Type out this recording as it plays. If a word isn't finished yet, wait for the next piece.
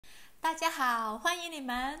大家好，欢迎你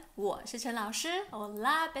们，我是陈老师。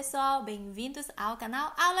Olá, pessoal, bem-vindos ao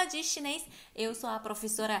canal Aula de Chinês. Eu sou a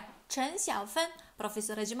professora Chen Xiaofen,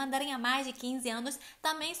 professora de mandarim há mais de 15 anos.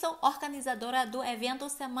 Também sou organizadora do evento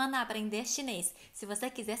Semana Aprender Chinês. Se você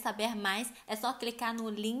quiser saber mais, é só clicar no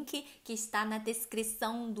link que está na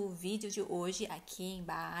descrição do vídeo de hoje, aqui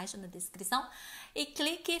embaixo na descrição. E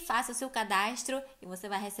clique, faça o seu cadastro e você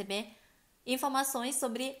vai receber informações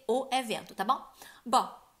sobre o evento, tá bom?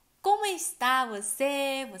 Bom, como está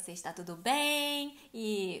você? Você está tudo bem?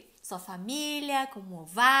 E sua família, como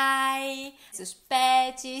vai? Seus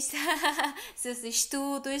pets, seus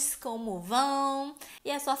estudos, como vão?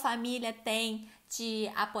 E a sua família tem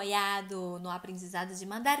te apoiado no aprendizado de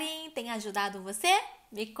mandarim? Tem ajudado você?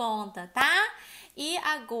 Me conta, tá? E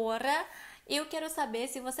agora eu quero saber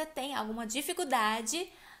se você tem alguma dificuldade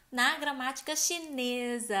na gramática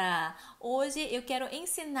chinesa. Hoje eu quero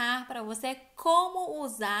ensinar para você como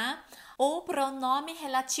usar o pronome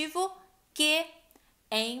relativo que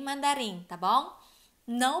em mandarim, tá bom?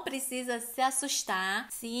 Não precisa se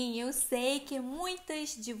assustar. Sim, eu sei que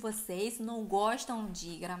muitas de vocês não gostam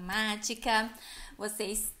de gramática.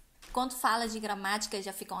 Vocês, quando fala de gramática,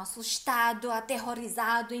 já ficam assustados,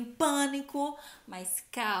 aterrorizados, em pânico. Mas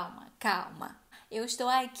calma, calma. Eu estou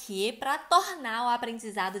aqui para tornar o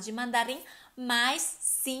aprendizado de mandarim mais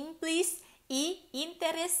simples e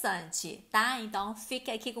interessante, tá? Então,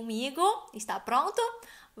 fique aqui comigo. Está pronto?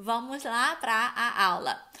 Vamos lá para a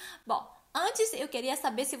aula. Bom, antes eu queria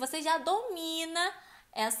saber se você já domina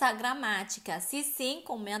essa gramática. Se sim,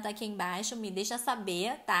 comenta aqui embaixo, me deixa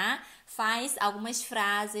saber, tá? Faz algumas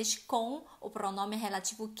frases com o pronome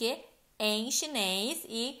relativo que em chinês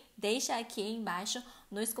e deixa aqui embaixo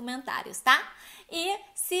nos comentários, tá? E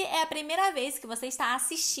se é a primeira vez que você está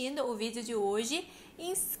assistindo o vídeo de hoje,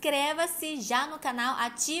 inscreva-se já no canal,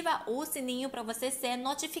 ativa o sininho para você ser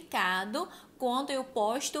notificado quando eu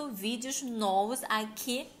posto vídeos novos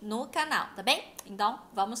aqui no canal, tá bem? Então,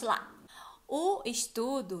 vamos lá. O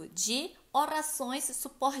estudo de orações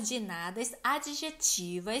subordinadas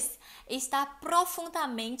adjetivas está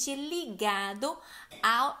profundamente ligado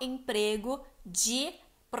ao emprego de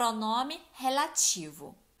pronome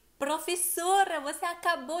relativo. Professora, você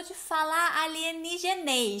acabou de falar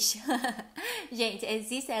alienígenês. Gente,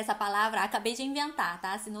 existe essa palavra, acabei de inventar,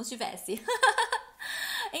 tá? Se não tivesse.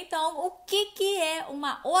 Então, o que é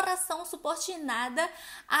uma oração subordinada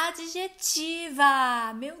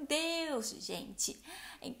adjetiva? Meu Deus, gente.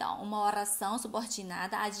 Então, uma oração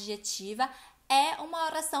subordinada adjetiva é uma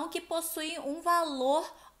oração que possui um valor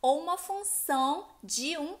ou uma função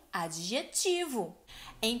de um adjetivo.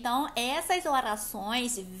 Então, essas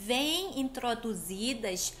orações vêm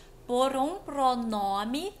introduzidas por um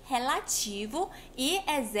pronome relativo e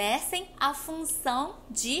exercem a função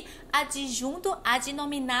de adjunto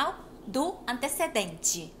adnominal do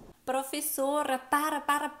antecedente. Professora,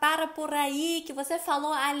 para por aí, que você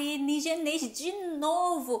falou alienígenês de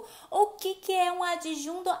novo. O que é um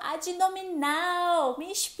adjunto adnominal?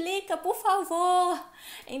 Me explica, por favor.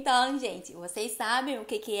 Então, gente, vocês sabem o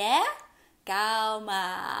que é?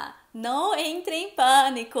 Calma, não entre em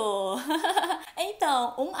pânico.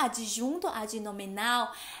 Então, um adjunto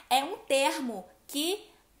adnominal é um termo que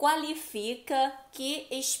qualifica, que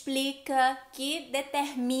explica, que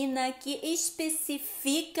determina, que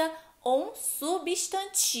especifica um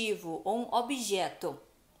substantivo, um objeto,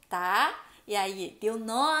 tá? E aí, deu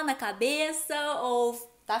nó na cabeça ou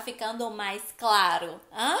tá ficando mais claro?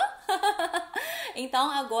 Hã? Então,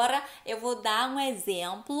 agora eu vou dar um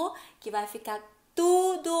exemplo que vai ficar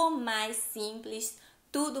tudo mais simples,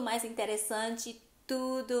 tudo mais interessante,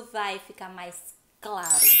 tudo vai ficar mais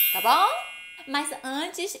claro, tá bom? Mas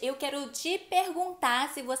antes, eu quero te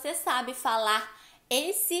perguntar se você sabe falar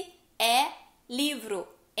esse é livro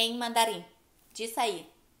em mandarim. Diz aí.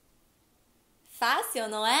 Fácil,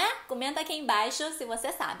 não é? Comenta aqui embaixo se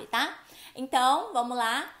você sabe, tá? Então, vamos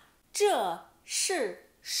lá. 这是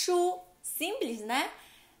书. Simples, né?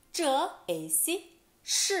 这, esse.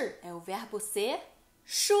 是 é o verbo ser.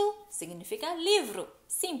 书 significa livro.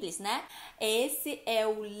 Simples, né? Esse é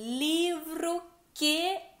o livro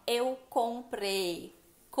que eu comprei.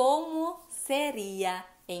 Como seria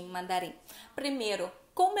em mandarim? Primeiro,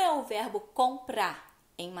 como é o verbo comprar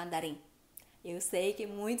em mandarim? Eu sei que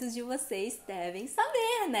muitos de vocês devem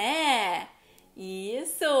saber, né?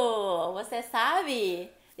 Isso! Você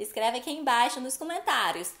sabe? Escreve aqui embaixo nos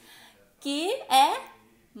comentários. Que é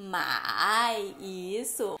mai.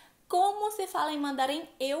 Isso! Como se fala em mandarim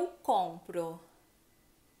eu compro?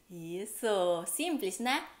 Isso! Simples,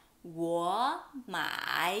 né? 我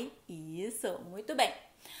买. Isso, muito bem.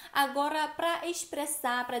 Agora, para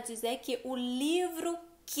expressar, para dizer que o livro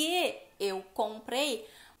que eu comprei,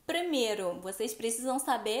 primeiro, vocês precisam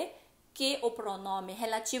saber que o pronome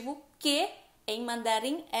relativo que em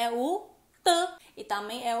mandarim é o te. E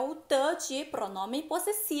também é o te de pronome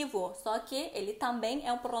possessivo, só que ele também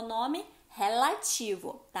é um pronome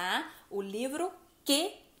relativo, tá? O livro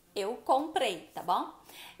que eu comprei, tá bom?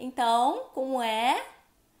 Então, como é?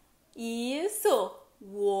 Isso,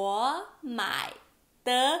 我买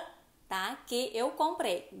的, tá? Que eu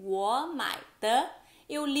comprei, 我买的.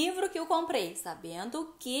 E o livro que eu comprei,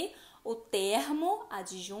 sabendo que o termo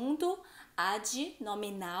adjunto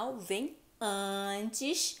adnominal vem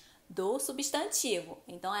antes do substantivo.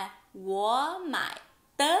 Então, é 我买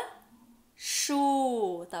的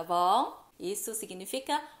书, tá bom? Isso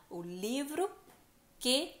significa o livro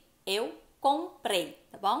que eu comprei,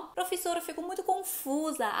 tá bom? Professora, eu fico muito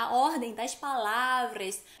confusa a ordem das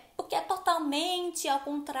palavras, porque é totalmente ao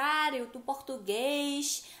contrário do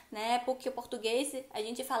português, né? Porque o português a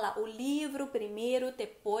gente fala o livro primeiro,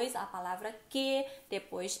 depois a palavra que,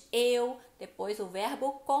 depois eu, depois o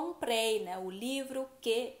verbo comprei, né? O livro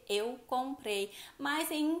que eu comprei. Mas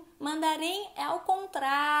em mandarim é ao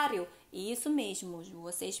contrário. Isso mesmo,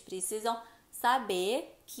 vocês precisam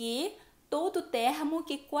saber que todo termo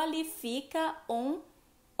que qualifica um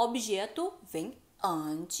objeto vem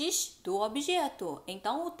antes do objeto.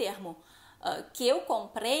 Então, o termo que eu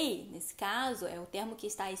comprei, nesse caso, é o termo que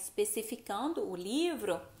está especificando o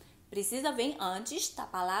livro, precisa vir antes da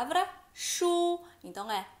palavra shu.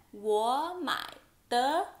 Então, é 我买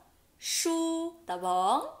的书, tá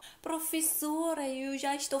bom? Professora, eu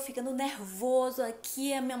já estou ficando nervoso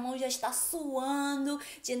aqui, a minha mão já está suando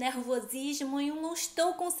de nervosismo e eu não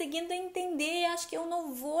estou conseguindo entender, acho que eu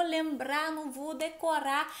não vou lembrar, não vou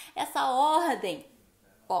decorar essa ordem.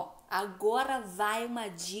 Bom, agora vai uma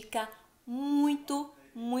dica muito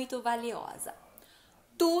valiosa.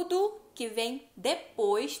 Tudo que vem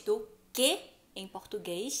depois do que em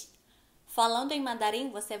português, falando em mandarim,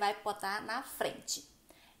 você vai botar na frente.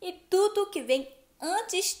 E tudo que vem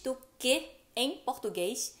antes do que em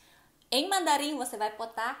português, em mandarim você vai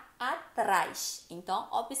botar atrás. Então,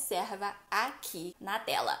 observa aqui na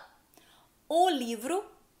tela. O livro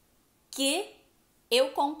que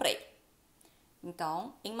eu comprei.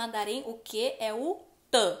 Então, em mandarim, o que é o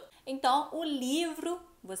te. Então, o livro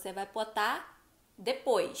você vai botar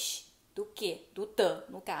depois do que? Do te,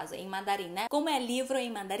 no caso, em mandarim, né? Como é livro em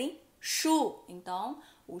mandarim? Shu. Então,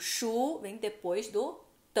 o shu vem depois do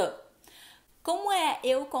te. Como é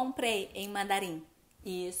eu comprei em mandarim?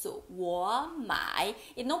 Isso, 我买.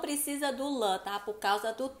 E não precisa do le, tá? Por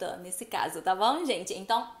causa do te, nesse caso, tá bom, gente?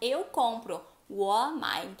 Então, eu compro 我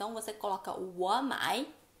买. Então, você coloca o 我买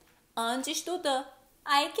antes do de.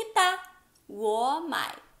 Aí que tá. 我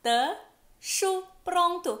买的书.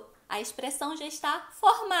 Pronto. A expressão já está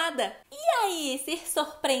formada. E aí, se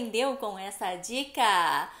surpreendeu com essa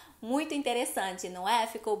dica? Muito interessante, não é?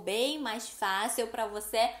 Ficou bem mais fácil para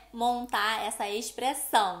você montar essa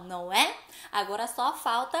expressão, não é? Agora só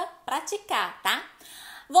falta praticar, tá?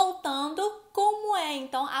 Voltando, como é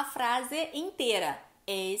então a frase inteira?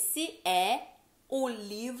 Esse é o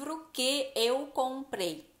livro que eu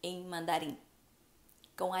comprei em mandarim.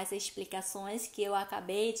 Com as explicações que eu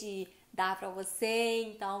acabei de dar para você,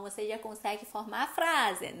 então você já consegue formar a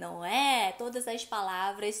frase, não é? Todas as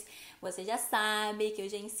palavras você já sabe que eu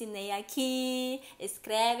já ensinei aqui.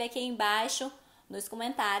 Escreve aqui embaixo nos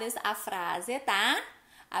comentários a frase, tá?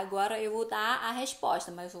 Agora eu vou dar a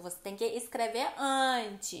resposta, mas você tem que escrever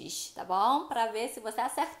antes, tá bom? Para ver se você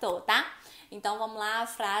acertou, tá? Então vamos lá, a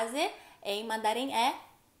frase em mandarim é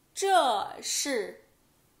这是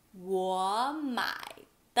我买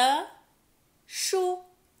的书.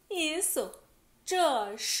 Isso,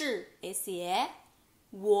 这是, esse é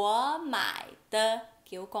我买的,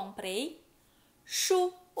 que eu comprei,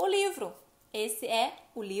 书, o livro, esse é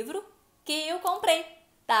o livro que eu comprei,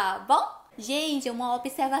 tá bom? Gente, uma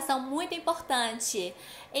observação muito importante,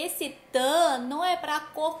 esse te não é para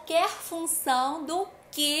qualquer função do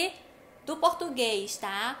que do português,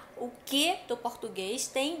 tá? O que do português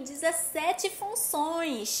tem 17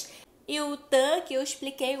 funções. E o te que eu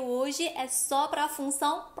expliquei hoje é só para a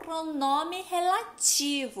função pronome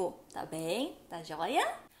relativo, tá bem? Tá joia?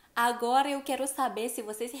 Agora eu quero saber se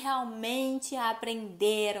vocês realmente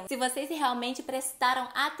aprenderam, se vocês realmente prestaram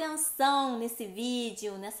atenção nesse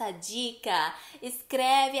vídeo, nessa dica.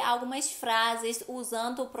 Escreve algumas frases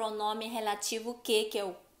usando o pronome relativo que é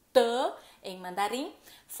o te em mandarim.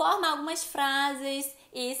 Forma algumas frases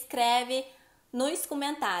e escreve nos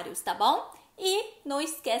comentários, tá bom? E não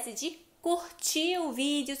esquece de curtir o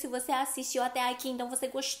vídeo, se você assistiu até aqui, então você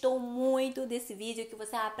gostou muito desse vídeo, que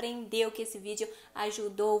você aprendeu, que esse vídeo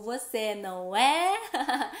ajudou você, não é?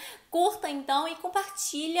 Curta então e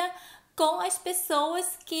compartilha com as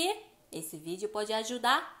pessoas que esse vídeo pode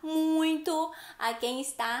ajudar muito a quem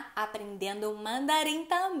está aprendendo mandarim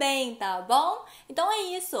também, tá bom? Então é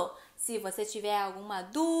isso. Se você tiver alguma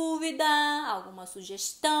dúvida, alguma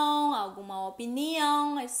sugestão, alguma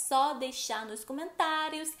opinião, é só deixar nos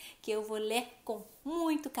comentários que eu vou ler com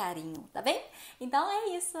muito carinho, tá bem? Então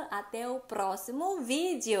é isso. Até o próximo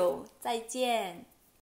vídeo. 再见!